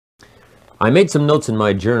I made some notes in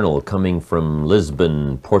my journal coming from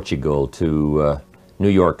Lisbon, Portugal to New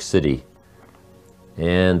York City.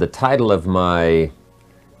 And the title of my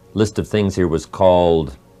list of things here was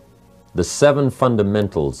called The 7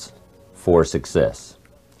 Fundamentals for Success.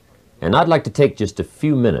 And I'd like to take just a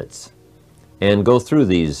few minutes and go through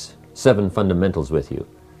these 7 fundamentals with you.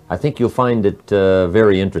 I think you'll find it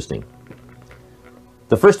very interesting.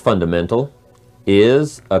 The first fundamental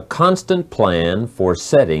is a constant plan for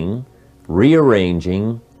setting,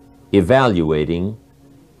 rearranging, evaluating,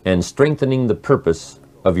 and strengthening the purpose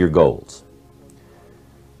of your goals.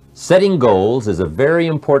 Setting goals is a very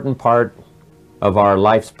important part of our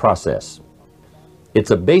life's process.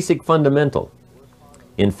 It's a basic fundamental.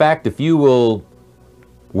 In fact, if you will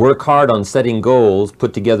work hard on setting goals,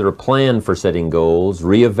 put together a plan for setting goals,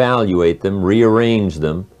 reevaluate them, rearrange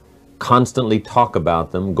them, constantly talk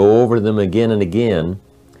about them, go over them again and again,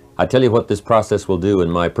 I tell you what this process will do,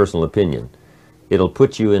 in my personal opinion. It'll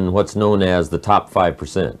put you in what's known as the top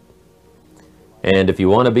 5%. And if you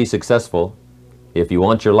want to be successful, if you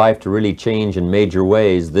want your life to really change in major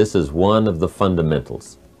ways, this is one of the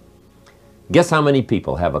fundamentals. Guess how many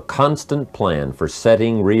people have a constant plan for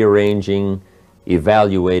setting, rearranging,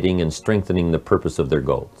 evaluating, and strengthening the purpose of their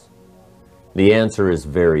goals? The answer is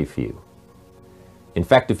very few. In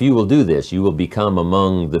fact, if you will do this, you will become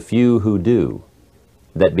among the few who do,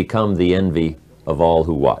 that become the envy of all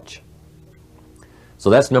who watch. So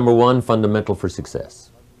that's number 1 fundamental for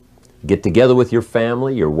success. Get together with your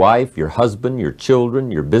family, your wife, your husband, your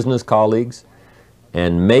children, your business colleagues,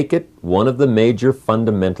 and make it one of the major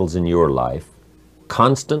fundamentals in your life,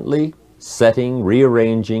 constantly setting,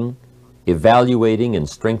 rearranging, evaluating, and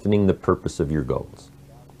strengthening the purpose of your goals.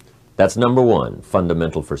 That's number 1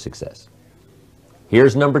 fundamental for success.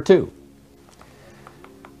 Here's number 2.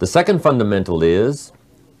 The second fundamental is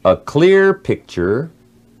a clear picture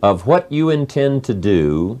of what you intend to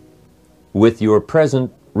do with your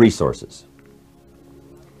present resources.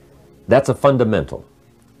 That's a fundamental.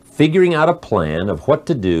 Figuring out a plan of what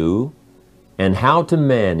to do and how to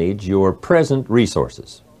manage your present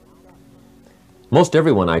resources. Most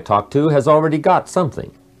everyone I talk to has already got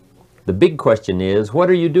something. The big question is, what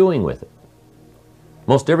are you doing with it?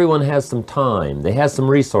 Most everyone has some time, they have some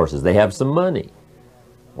resources, they have some money,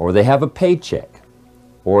 or they have a paycheck,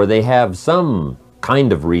 or they have some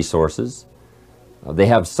kind of resources, they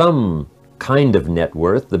have some kind of net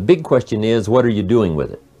worth. The big question is, what are you doing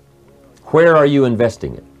with it? Where are you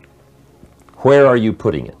investing it? Where are you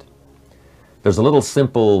putting it? There's a little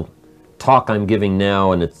simple talk I'm giving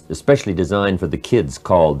now, and it's especially designed for the kids,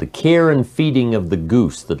 called The Care and Feeding of the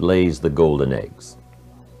Goose That Lays the Golden Eggs.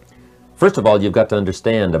 First of all, you've got to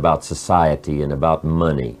understand about society and about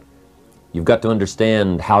money. You've got to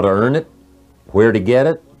understand how to earn it, where to get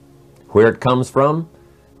it, where it comes from,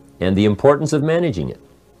 and the importance of managing it.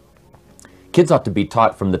 Kids ought to be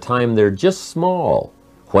taught from the time they're just small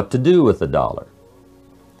what to do with $1.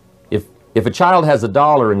 If a child has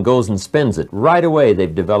 $1 and goes and spends it, right away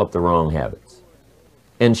they've developed the wrong habits.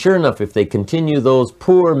 And sure enough, if they continue those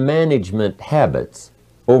poor management habits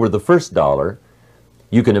over the first $1,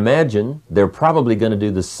 you can imagine they're probably going to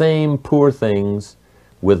do the same poor things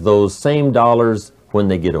with those same dollars when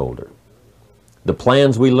they get older. The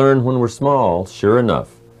plans we learn when we're small, sure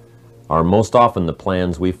enough, are most often the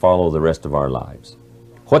plans we follow the rest of our lives.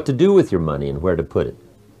 What to do with your money and where to put it.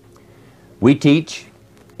 We teach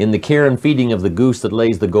in The Care and Feeding of the Goose That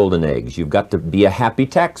Lays the Golden Eggs, you've got to be a happy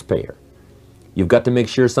taxpayer. You've got to make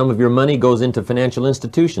sure some of your money goes into financial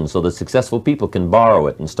institutions so that successful people can borrow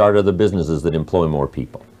it and start other businesses that employ more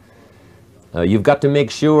people. You've got to make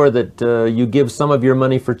sure that you give some of your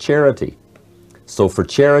money for charity. So for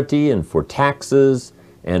charity and for taxes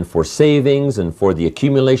and for savings and for the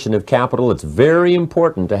accumulation of capital, it's very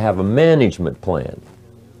important to have a management plan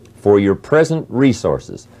for your present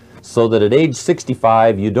resources so that at age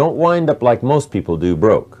 65 you don't wind up like most people do,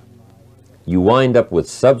 broke. You wind up with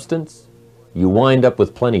substance, you wind up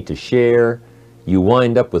with plenty to share, you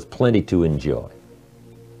wind up with plenty to enjoy.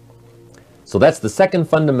 So that's the second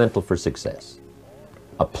fundamental for success.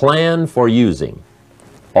 A plan for using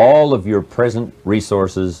all of your present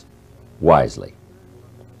resources wisely.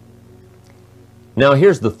 Now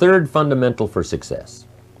here's the third fundamental for success.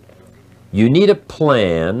 You need a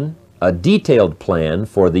plan, a detailed plan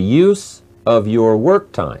for the use of your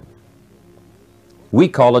work time. We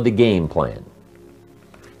call it a game plan.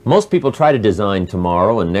 Most people try to design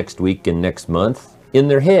tomorrow and next week and next month in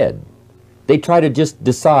their head. They try to just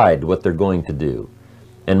decide what they're going to do.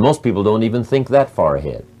 And most people don't even think that far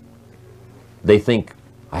ahead. They think,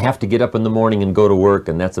 I have to get up in the morning and go to work,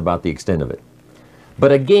 and that's about the extent of it.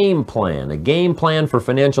 But a game plan for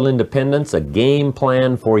financial independence, a game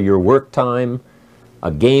plan for your work time,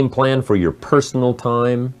 a game plan for your personal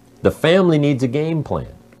time. The family needs a game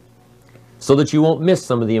plan so that you won't miss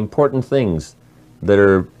some of the important things that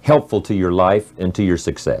are helpful to your life and to your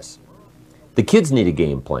success. The kids need a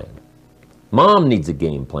game plan. Mom needs a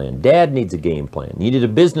game plan. Dad needs a game plan. You need a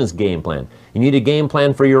business game plan. You need a game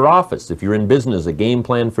plan for your office. If you're in business, a game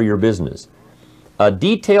plan for your business. A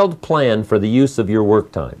detailed plan for the use of your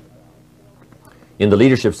work time. In the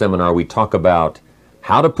leadership seminar, we talk about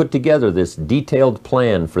how to put together this detailed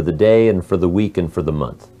plan for the day and for the week and for the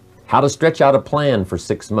month. How to stretch out a plan for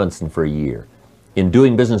 6 months and for a year. In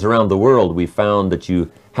doing business around the world, we found that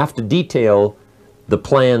you have to detail the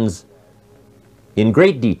plans in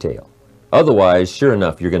great detail. Otherwise, sure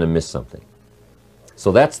enough, you're going to miss something.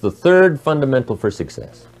 So that's the third fundamental for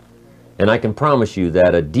success. And I can promise you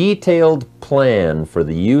that a detailed plan for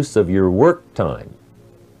the use of your work time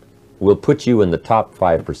will put you in the top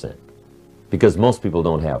 5%, because most people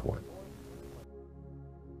don't have one.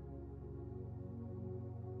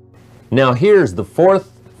 Now here's the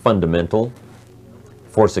fourth fundamental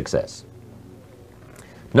for success.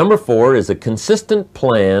 Number 4 is a consistent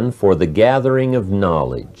plan for the gathering of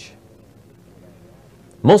knowledge.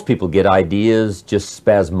 Most people get ideas just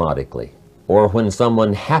spasmodically, or when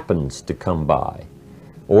someone happens to come by,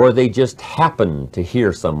 or they just happen to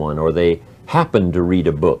hear someone, or they happen to read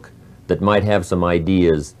a book that might have some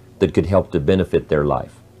ideas that could help to benefit their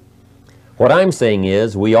life. What I'm saying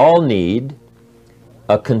is we all need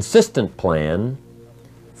a consistent plan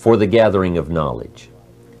for the gathering of knowledge,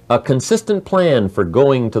 a consistent plan for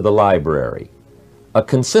going to the library, a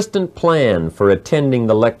consistent plan for attending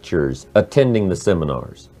the lectures, attending the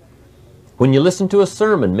seminars. When you listen to a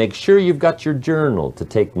sermon, make sure you've got your journal to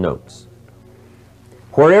take notes.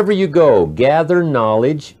 Wherever you go, gather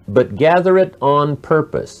knowledge, but gather it on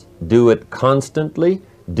purpose. Do it constantly,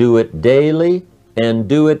 do it daily, and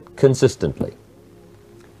do it consistently.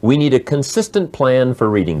 We need a consistent plan for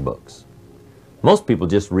reading books. Most people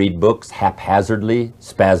just read books haphazardly,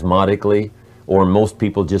 spasmodically, or most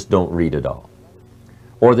people just don't read at all.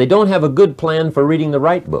 Or they don't have a good plan for reading the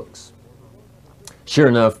right books. Sure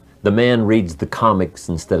enough, the man reads the comics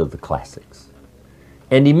instead of the classics.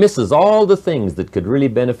 And he misses all the things that could really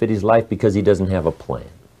benefit his life because he doesn't have a plan.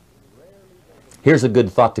 Here's a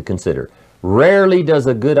good thought to consider. Rarely does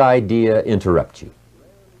a good idea interrupt you.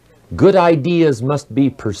 Good ideas must be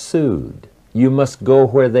pursued. You must go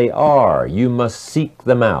where they are. You must seek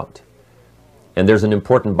them out. And there's an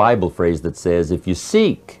important Bible phrase that says, if you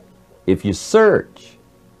seek, if you search,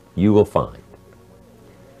 you will find.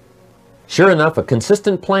 Sure enough, a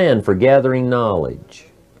consistent plan for gathering knowledge,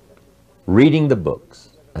 reading the books,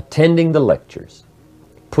 attending the lectures,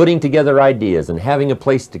 putting together ideas and having a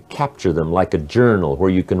place to capture them like a journal where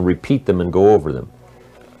you can repeat them and go over them.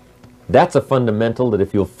 That's a fundamental that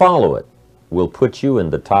if you'll follow it, will put you in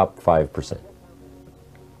the top 5%.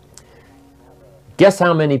 Guess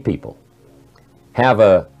how many people have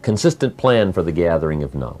a consistent plan for the gathering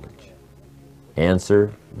of knowledge?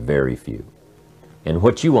 Answer, very few. And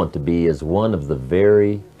what you want to be is one of the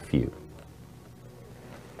very few.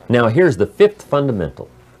 Now here's the fifth fundamental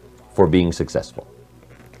for being successful.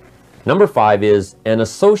 Number 5 is an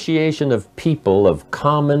association of people of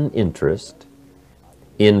common interest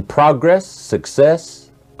in progress,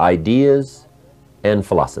 success, ideas, and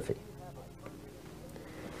philosophy.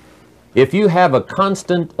 If you have a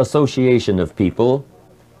constant association of people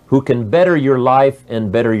who can better your life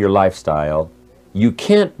and better your lifestyle, you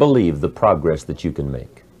can't believe the progress that you can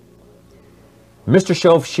make. Mr.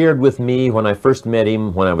 Shelf shared with me when I first met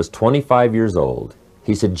him when I was 25 years old.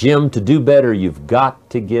 He said, Jim, to do better, you've got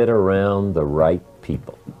to get around the right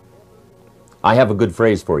people. I have a good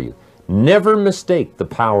phrase for you. Never mistake the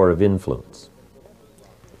power of influence.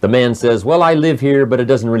 The man says, well, I live here, but it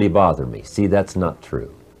doesn't really bother me. See, that's not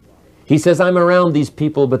true. He says, I'm around these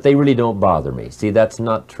people, but they really don't bother me. See, that's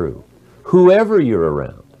not true. Whoever you're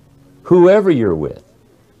around, whoever you're with,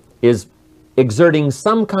 is exerting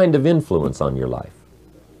some kind of influence on your life.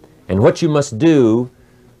 And what you must do,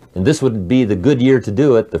 and this would be the good year to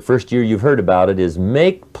do it, the first year you've heard about it, is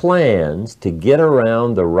make plans to get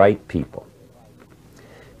around the right people.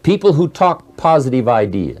 People who talk positive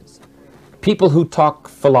ideas. People who talk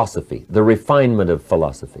philosophy, the refinement of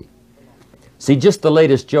philosophy. See, just the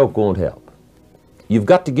latest joke won't help. You've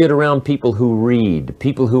got to get around people who read,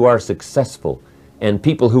 people who are successful, and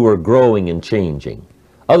people who are growing and changing.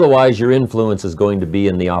 Otherwise, your influence is going to be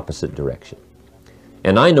in the opposite direction.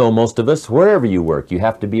 And I know most of us, wherever you work, you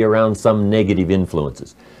have to be around some negative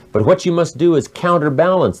influences. But what you must do is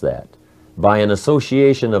counterbalance that by an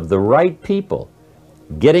association of the right people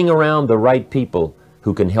getting around the right people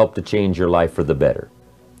who can help to change your life for the better.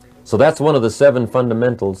 So that's one of the 7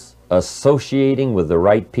 fundamentals, associating with the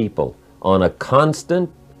right people on a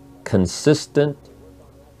constant, consistent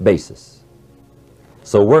basis.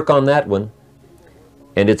 So work on that one.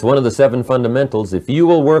 And it's one of the 7 fundamentals. If you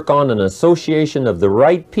will work on an association of the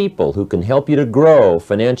right people who can help you to grow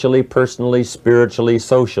financially, personally, spiritually,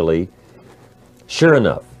 socially, sure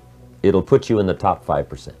enough, it'll put you in the top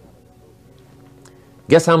 5%.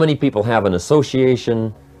 Guess how many people have an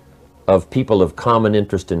association of people of common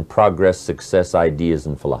interest in progress, success, ideas,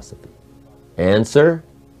 and philosophy? Answer,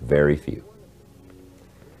 very few.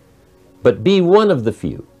 But be one of the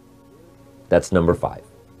few. That's number 5.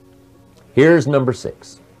 Here's number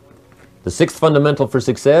 6. The 6th fundamental for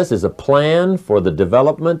success is a plan for the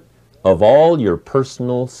development of all your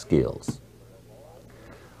personal skills.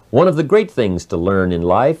 One of the great things to learn in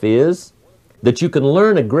life is that you can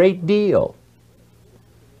learn a great deal.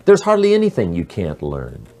 There's hardly anything you can't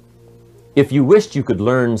learn. If you wished, you could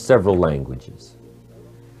learn several languages.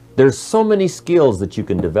 There's so many skills that you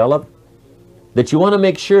can develop that you want to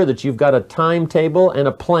make sure that you've got a timetable and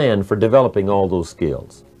a plan for developing all those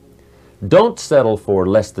skills. Don't settle for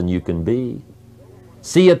less than you can be.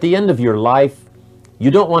 See, at the end of your life,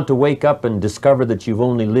 you don't want to wake up and discover that you've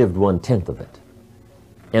only lived 1/10 of it.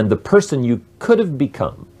 And the person you could have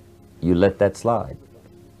become, you let that slide.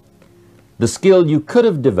 The skill you could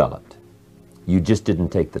have developed, you just didn't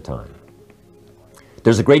take the time.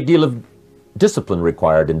 There's a great deal of discipline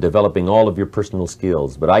required in developing all of your personal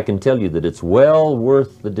skills, but I can tell you that it's well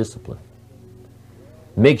worth the discipline.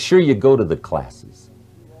 Make sure you go to the classes.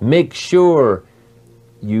 Make sure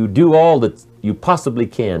you do all that you possibly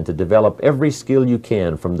can to develop every skill you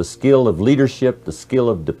can, from the skill of leadership, the skill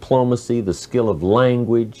of diplomacy, the skill of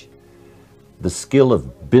language, the skill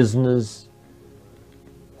of business.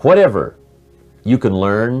 Whatever you can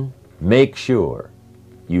learn, make sure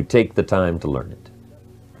you take the time to learn it.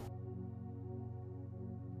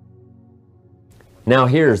 Now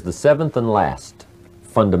here's the 7th and last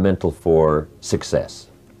fundamental for success.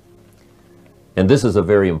 And this is a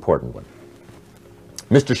very important one.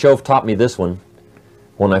 Mr. Shove taught me this one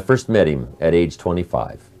when I first met him at age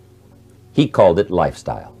 25. He called it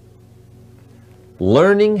lifestyle.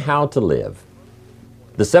 Learning how to live.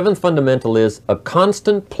 The 7th fundamental is a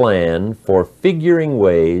constant plan for figuring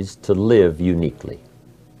ways to live uniquely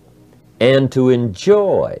and to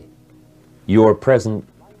enjoy your present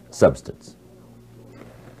substance.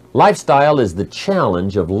 Lifestyle is the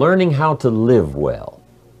challenge of learning how to live well.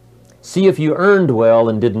 See, if you earned well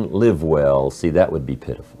and didn't live well, see, that would be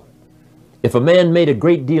pitiful. If a man made a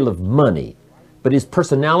great deal of money, but his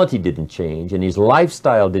personality didn't change and his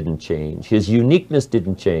lifestyle didn't change, his uniqueness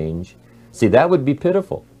didn't change, see, that would be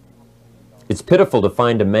pitiful. It's pitiful to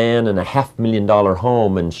find a man in a $500,000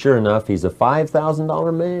 home and sure enough, he's a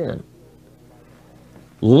 $5,000 man.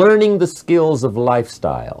 Learning the skills of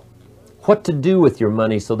lifestyle, what to do with your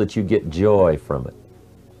money so that you get joy from it.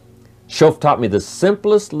 Shof taught me the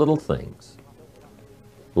simplest little things,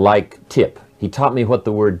 like tip. He taught me what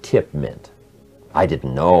the word tip meant. I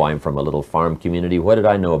didn't know. I'm from a little farm community. What did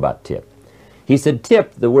I know about tip? He said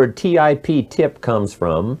tip, the word T-I-P, tip, comes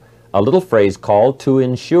from a little phrase called to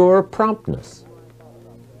ensure promptness.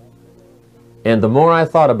 And the more I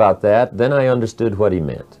thought about that, then I understood what he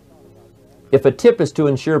meant. If a tip is to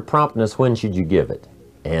ensure promptness, when should you give it?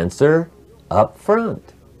 Answer, up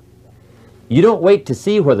front. You don't wait to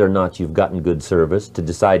see whether or not you've gotten good service to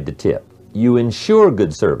decide to tip. You ensure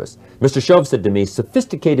good service. Mr. Shove said to me,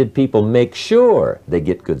 sophisticated people make sure they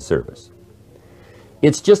get good service.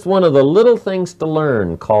 It's just one of the little things to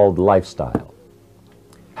learn called lifestyle.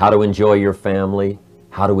 How to enjoy your family,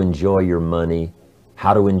 how to enjoy your money,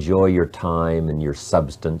 how to enjoy your time and your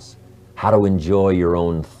substance, how to enjoy your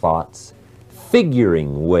own thoughts,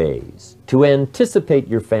 figuring ways to anticipate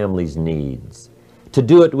your family's needs, to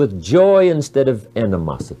do it with joy instead of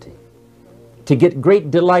animosity, to get great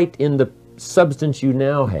delight in the substance you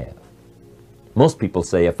now have. Most people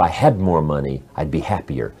say, if I had more money, I'd be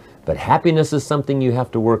happier. But happiness is something you have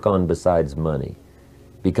to work on besides money,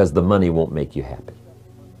 because the money won't make you happy.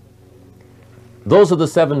 Those are the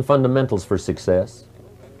 7 fundamentals for success.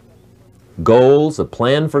 Goals, a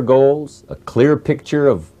plan for goals, a clear picture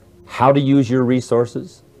of how to use your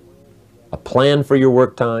resources, a plan for your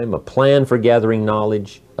work time, a plan for gathering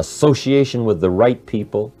knowledge, association with the right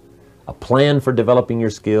people, a plan for developing your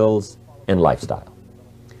skills, and lifestyle.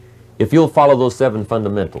 If you'll follow those 7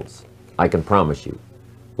 fundamentals, I can promise you,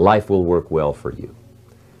 life will work well for you.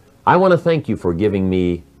 I want to thank you for giving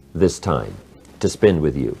me this time to spend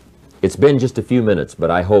with you. It's been just a few minutes, but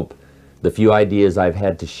I hope the few ideas I've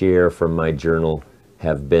had to share from my journal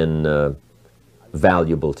have been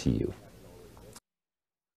valuable to you?